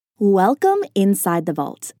Welcome inside the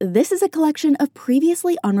vault. This is a collection of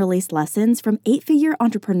previously unreleased lessons from 8-figure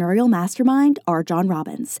entrepreneurial mastermind RJon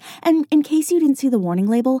Robins. And in case you didn't see the warning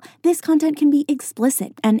label, this content can be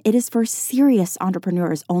explicit and it is for serious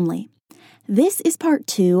entrepreneurs only. This is part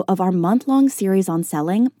 2 of our month-long series on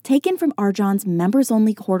selling, taken from RJon's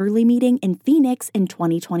members-only quarterly meeting in Phoenix in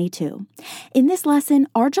 2022. In this lesson,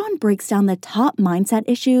 RJon breaks down the top mindset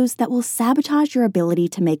issues that will sabotage your ability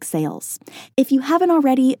to make sales. If you haven't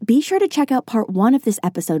already, be sure to check out part 1 of this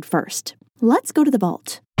episode first. Let's go to the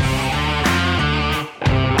vault.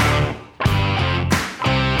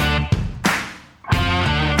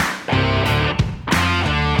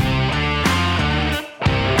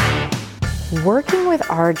 Working with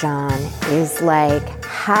RJon is like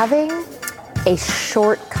having a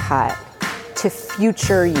shortcut to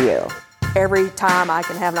future you. Every time I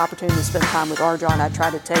can have an opportunity to spend time with RJon, I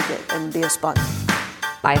try to take it and be a sponge.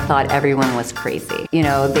 I thought everyone was crazy. You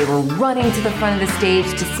know, they were running to the front of the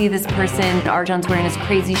stage to see this person. RJon's wearing his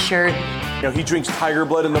crazy shirt. You know, he drinks tiger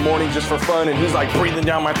blood in the morning just for fun, and he's like breathing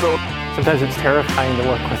down my throat. Sometimes it's terrifying to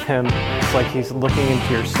work with him. It's like he's looking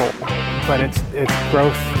into your soul, but it's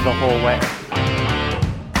growth the whole way.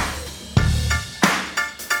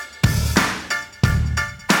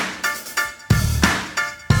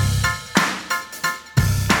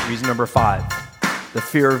 Reason number 5, the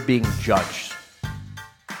fear of being judged.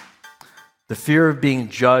 The fear of being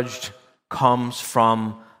judged comes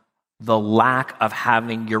from the lack of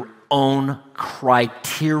having your own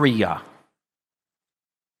criteria,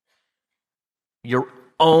 your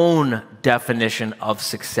own definition of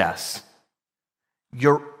success,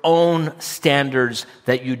 your own standards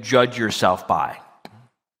that you judge yourself by.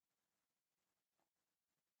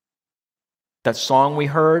 That song we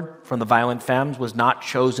heard from the Violent Femmes was not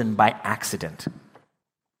chosen by accident.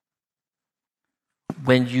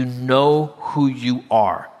 When you know who you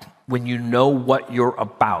are, when you know what you're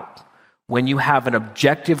about, when you have an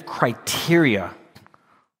objective criteria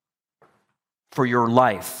for your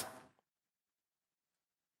life,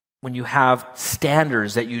 when you have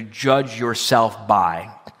standards that you judge yourself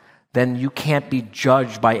by, then you can't be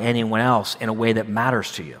judged by anyone else in a way that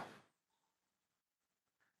matters to you.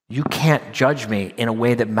 You can't judge me in a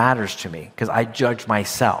way that matters to me because I judge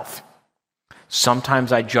myself.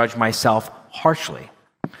 Sometimes I judge myself harshly.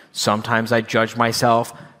 Sometimes I judge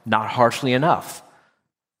myself not harshly enough.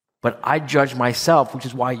 But I judge myself, which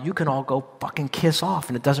is why you can all go fucking kiss off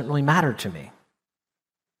and it doesn't really matter to me.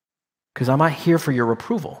 Because I'm not here for your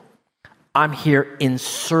approval. I'm here in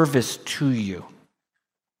service to you.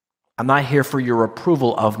 I'm not here for your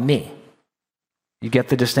approval of me. You get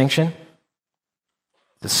the distinction?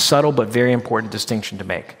 The subtle but very important distinction to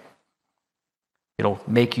make. It'll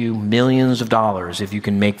make you millions of dollars if you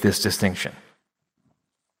can make this distinction.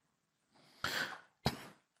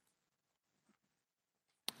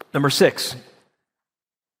 Number 6,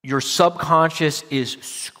 your subconscious is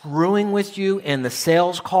screwing with you in the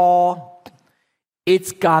sales call.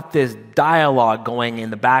 It's got this dialogue going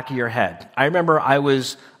in the back of your head. I remember I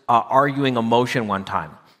was arguing emotion one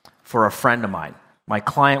time for a friend of mine. My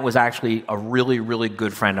client was actually a really, really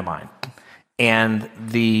good friend of mine. And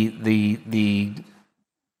the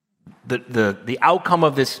outcome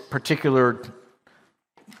of this particular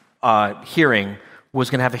hearing was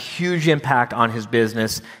going to have a huge impact on his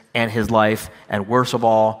business and his life, and worst of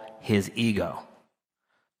all, his ego.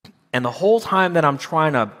 And the whole time that I'm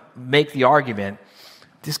trying to make the argument,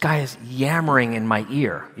 this guy is yammering in my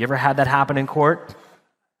ear. You ever had that happen in court?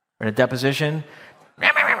 Or in a deposition?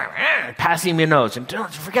 Passing me notes, and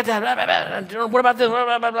don't forget that, what about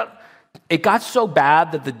this? It got so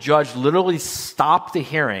bad that the judge literally stopped the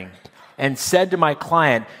hearing and said to my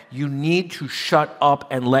client, you need to shut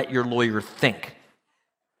up and let your lawyer think.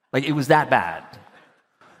 Like, it was that bad.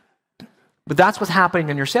 But that's what's happening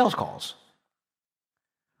in your sales calls.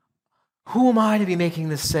 Who am I to be making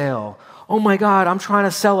this sale? Oh my God, I'm trying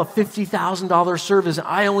to sell a $50,000 service and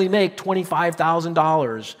I only make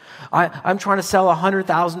 $25,000. I'm trying to sell a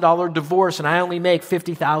 $100,000 divorce and I only make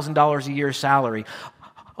 $50,000 a year salary.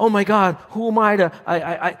 Oh my God, who am I to,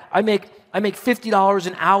 I make $50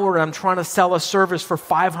 an hour and I'm trying to sell a service for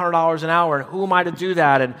 $500 an hour. And who am I to do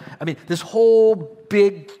that? And I mean, this whole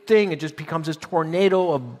big thing, it just becomes this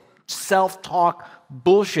tornado of self-talk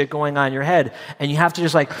bullshit going on in your head. And you have to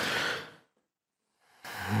just like,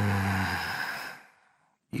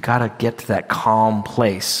 you got to get to that calm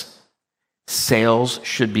place. Sales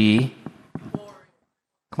should be boring.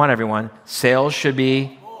 Come on, everyone. Sales should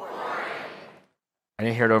be boring. I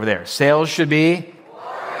didn't hear it over there. Sales should be boring.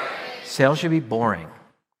 Sales should be boring.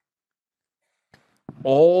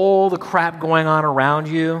 All the crap going on around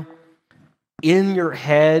you, in your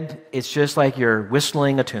head, it's just like you're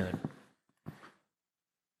whistling a tune.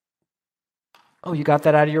 Oh, you got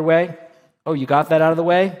that out of your way? Oh, you got that out of the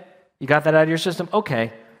way? You got that out of your system?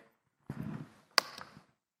 Okay.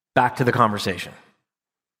 Back to the conversation.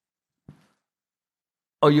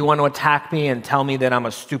 Oh, you want to attack me and tell me that I'm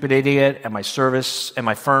a stupid idiot and my service and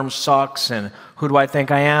my firm sucks and who do I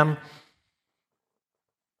think I am?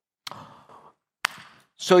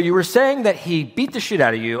 So you were saying that he beat the shit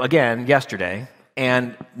out of you again yesterday,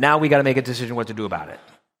 and now we got to make a decision what to do about it.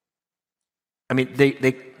 I mean,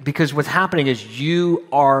 because what's happening is you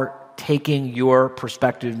are taking your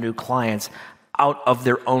prospective new clients out of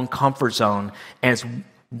their own comfort zone, and it's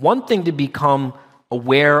one thing to become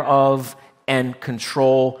aware of and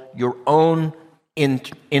control your own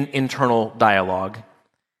internal dialogue,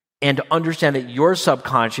 and to understand that your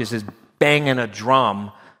subconscious is banging a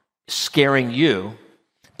drum, scaring you,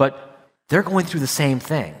 but they're going through the same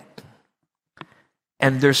thing.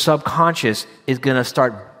 And their subconscious is going to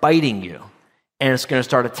start biting you, and it's going to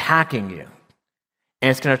start attacking you, and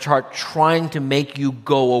it's going to start trying to make you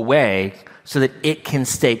go away so that it can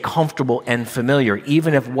stay comfortable and familiar,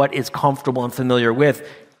 even if what it's comfortable and familiar with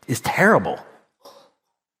is terrible.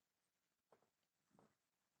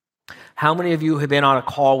 How many of you have been on a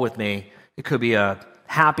call with me? It could be a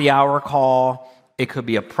happy hour call. It could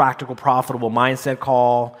be a practical, profitable mindset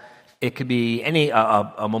call. It could be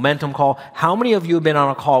a momentum call. How many of you have been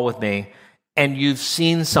on a call with me and you've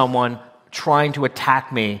seen someone trying to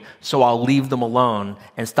attack me, so I'll leave them alone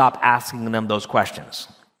and stop asking them those questions?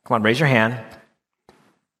 Come on, raise your hand.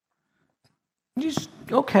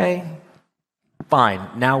 Okay, fine.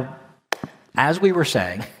 Now, as we were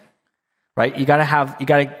saying, right, you got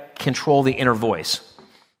to control the inner voice.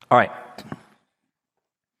 All right.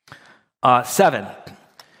 7,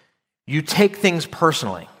 you take things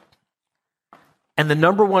personally. And the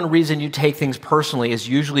number one reason you take things personally is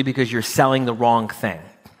usually because you're selling the wrong thing.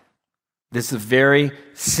 This is a very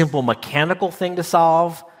simple mechanical thing to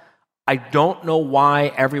solve. I don't know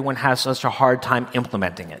why everyone has such a hard time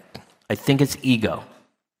implementing it. I think it's ego,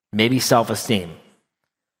 maybe self-esteem.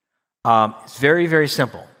 It's very, very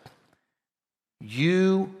simple.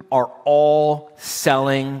 You are all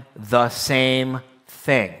selling the same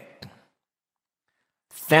thing.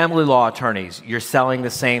 Family law attorneys, you're selling the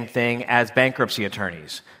same thing as bankruptcy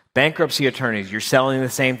attorneys. Bankruptcy attorneys, you're selling the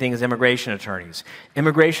same thing as immigration attorneys.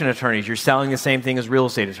 Immigration attorneys, you're selling the same thing as real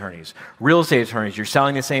estate attorneys. Real estate attorneys, you're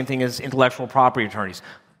selling the same thing as intellectual property attorneys.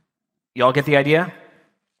 Y'all get the idea?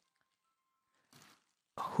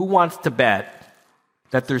 Who wants to bet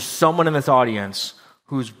that there's someone in this audience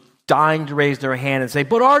who's dying to raise their hand and say,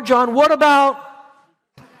 but RJon, what about?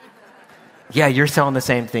 Yeah, you're selling the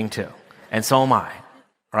same thing too. And so am I.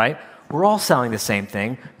 Right? We're all selling the same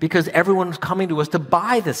thing because everyone's coming to us to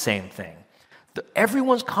buy the same thing.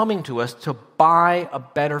 Everyone's coming to us to buy a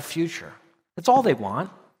better future. That's all they want.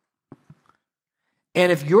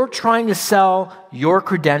 And if you're trying to sell your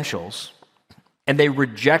credentials and they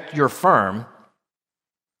reject your firm,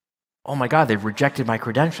 oh my God, they've rejected my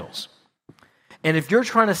credentials. And if you're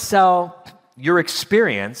trying to sell your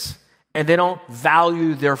experience and they don't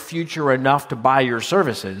value their future enough to buy your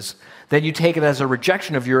services, then you take it as a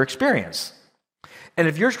rejection of your experience. And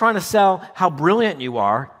if you're trying to sell how brilliant you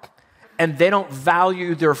are, and they don't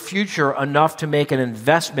value their future enough to make an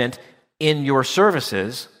investment in your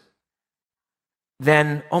services,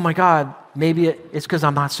 then, oh my God, maybe it's because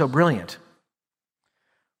I'm not so brilliant.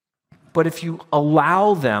 But if you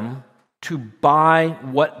allow them to buy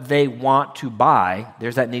what they want to buy,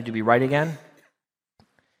 there's that need to be right again.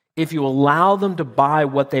 If you allow them to buy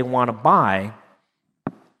what they want to buy,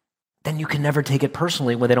 then you can never take it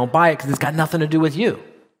personally when they don't buy it because it's got nothing to do with you.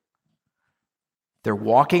 They're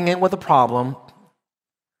walking in with a problem.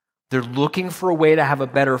 They're looking for a way to have a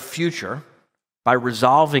better future by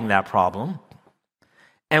resolving that problem.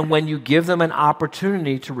 And when you give them an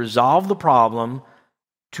opportunity to resolve the problem,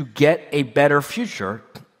 to get a better future,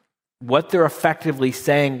 what they're effectively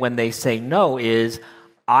saying when they say no is,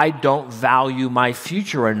 I don't value my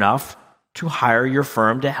future enough to hire your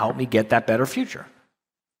firm to help me get that better future.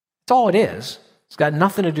 That's all it is. It's got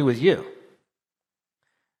nothing to do with you.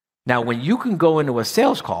 Now, when you can go into a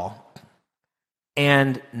sales call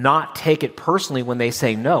and not take it personally when they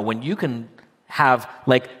say no, when you can have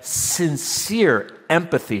like sincere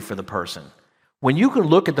empathy for the person, when you can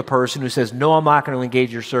look at the person who says, no, I'm not going to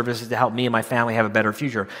engage your services to help me and my family have a better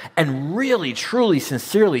future, and really, truly,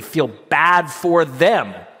 sincerely feel bad for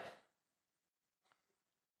them,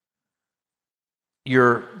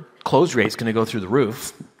 your close rate's going to go through the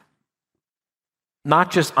roof.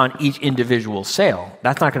 not just on each individual sale.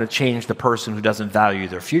 That's not going to change the person who doesn't value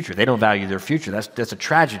their future. They don't value their future. That's a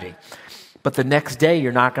tragedy. But the next day,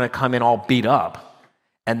 you're not going to come in all beat up.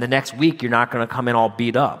 And the next week, you're not going to come in all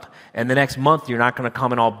beat up. And the next month, you're not going to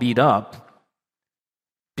come in all beat up.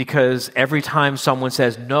 Because every time someone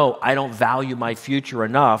says, no, I don't value my future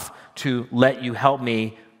enough to let you help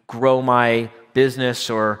me grow my business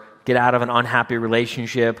or get out of an unhappy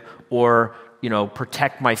relationship or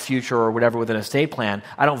protect my future or whatever with an estate plan.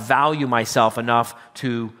 I don't value myself enough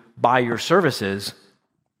to buy your services.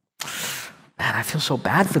 Man, I feel so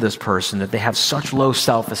bad for this person that they have such low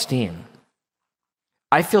self-esteem.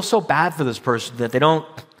 I feel so bad for this person that they don't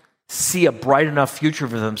see a bright enough future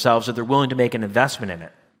for themselves that they're willing to make an investment in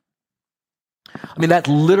it. I mean, that's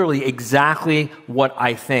literally exactly what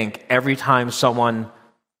I think every time someone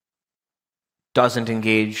doesn't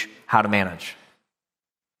engage how to manage.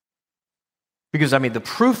 Because, the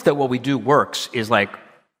proof that what we do works is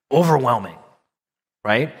overwhelming,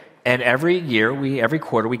 right? And every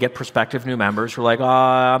quarter, we get prospective new members who are like,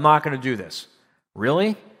 I'm not going to do this.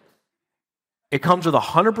 Really? It comes with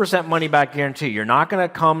 100% money back guarantee. You're not going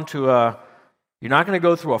to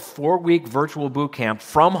go through a 4-week virtual boot camp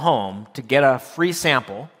from home to get a free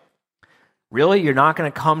sample. Really? You're not going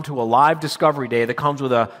to come to a live discovery day that comes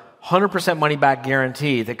with a 100% money back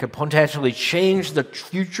guarantee that could potentially change the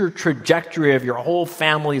future trajectory of your whole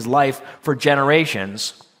family's life for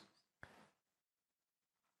generations.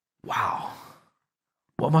 Wow.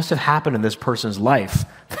 What must have happened in this person's life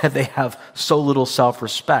that they have so little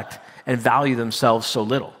self-respect and value themselves so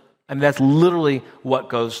little? That's literally what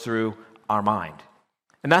goes through our mind.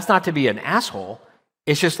 And that's not to be an asshole.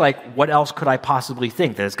 It's just what else could I possibly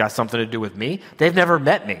think? That it's got something to do with me? They've never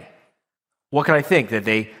met me. What can I think? That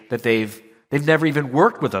they've never even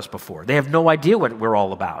worked with us before. They have no idea what we're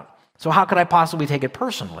all about. So how could I possibly take it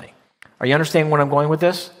personally? Are you understanding where I'm going with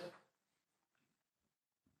this?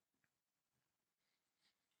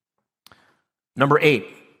 Number 8.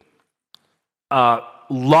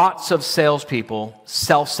 Lots of salespeople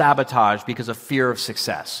self-sabotage because of fear of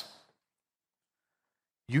success.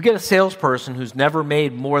 You get a salesperson who's never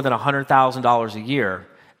made more than $100,000 a year,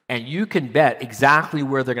 and you can bet exactly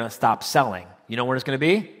where they're going to stop selling. You know where it's going to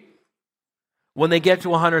be? When they get to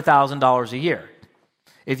 $100,000 a year.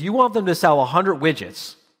 If you want them to sell 100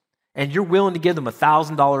 widgets, and you're willing to give them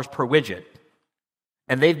 $1,000 per widget,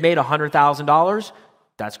 and they've made $100,000,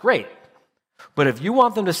 that's great. But if you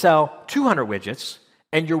want them to sell 200 widgets,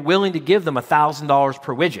 and you're willing to give them $1,000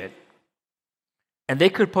 per widget, and they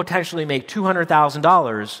could potentially make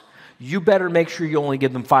 $200,000, you better make sure you only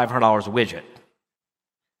give them $500 a widget.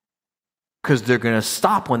 Because they're going to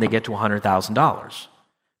stop when they get to $100,000.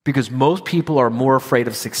 Because most people are more afraid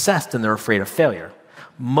of success than they're afraid of failure.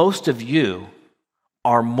 Most of you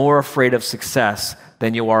are more afraid of success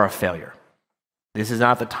than you are of failure. This is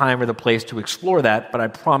not the time or the place to explore that, but I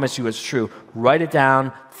promise you it's true. Write it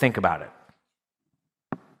down, think about it.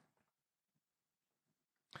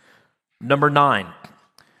 Number 9,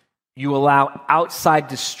 you allow outside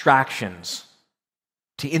distractions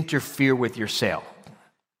to interfere with your sale.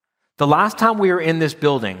 The last time we were in this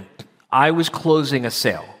building, I was closing a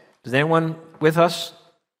sale. Is anyone with us?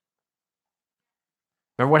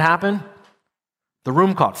 Remember what happened? The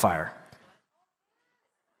room caught fire.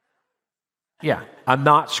 Yeah, I'm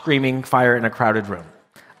not screaming fire in a crowded room.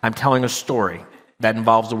 I'm telling a story that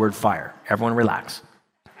involves the word fire. Everyone relax.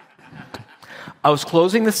 I was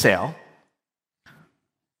closing the sale.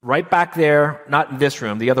 Right back there, not in this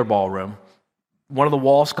room, the other ballroom, one of the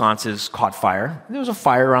wall sconces caught fire. There was a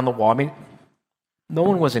fire on the wall. No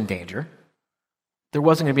one was in danger. There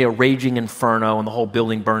wasn't going to be a raging inferno and the whole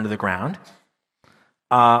building burned to the ground.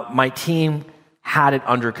 My team had it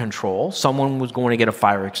under control. Someone was going to get a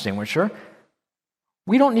fire extinguisher.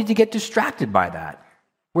 We don't need to get distracted by that.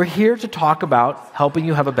 We're here to talk about helping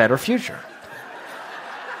you have a better future.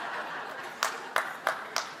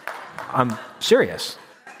 I'm serious.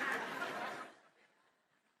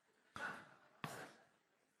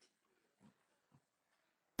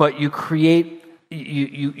 But you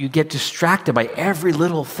get distracted by every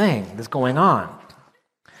little thing that's going on.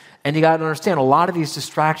 And you got to understand, a lot of these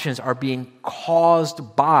distractions are being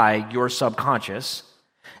caused by your subconscious,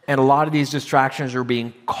 and a lot of these distractions are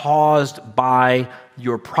being caused by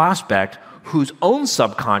your prospect, whose own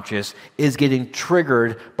subconscious is getting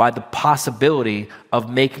triggered by the possibility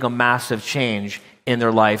of making a massive change in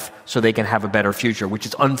their life so they can have a better future, which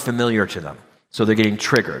is unfamiliar to them. So they're getting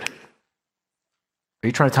triggered. Are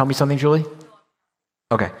you trying to tell me something, Julie?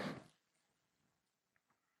 Okay.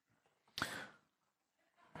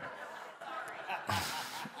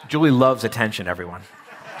 Julie loves attention, everyone.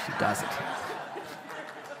 She does it.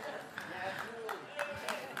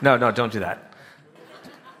 No, don't do that.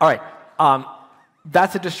 All right.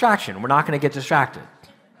 That's a distraction. We're not going to get distracted.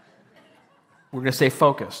 We're going to stay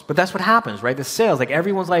focused. But that's what happens, right? The sales, like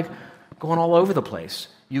everyone's like going all over the place.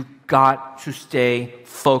 You've got to stay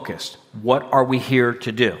focused. What are we here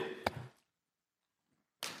to do?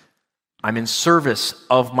 I'm in service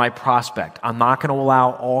of my prospect. I'm not going to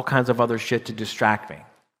allow all kinds of other shit to distract me.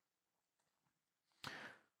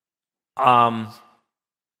 And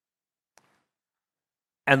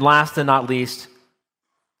last and not least,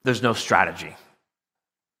 there's no strategy.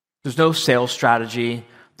 There's no sales strategy.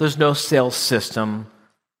 There's no sales system.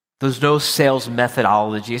 There's no sales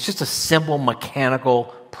methodology. It's just a simple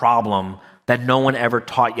mechanical problem that no one ever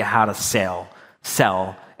taught you how to sell,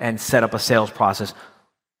 and set up a sales process.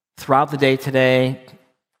 Throughout the day today,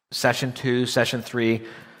 session 2, session 3,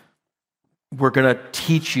 we're going to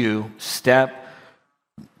teach you step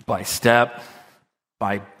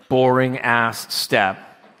by boring ass step,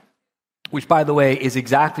 which, by the way, is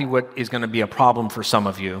exactly what is going to be a problem for some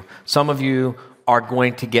of you. Some of you are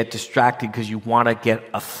going to get distracted because you want to get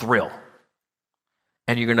a thrill.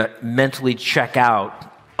 And you're going to mentally check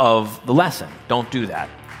out of the lesson. Don't do that.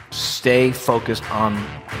 Stay focused on the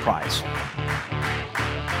prize.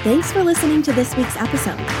 Thanks for listening to this week's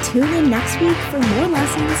episode. Tune in next week for more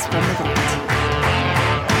lessons from the vault.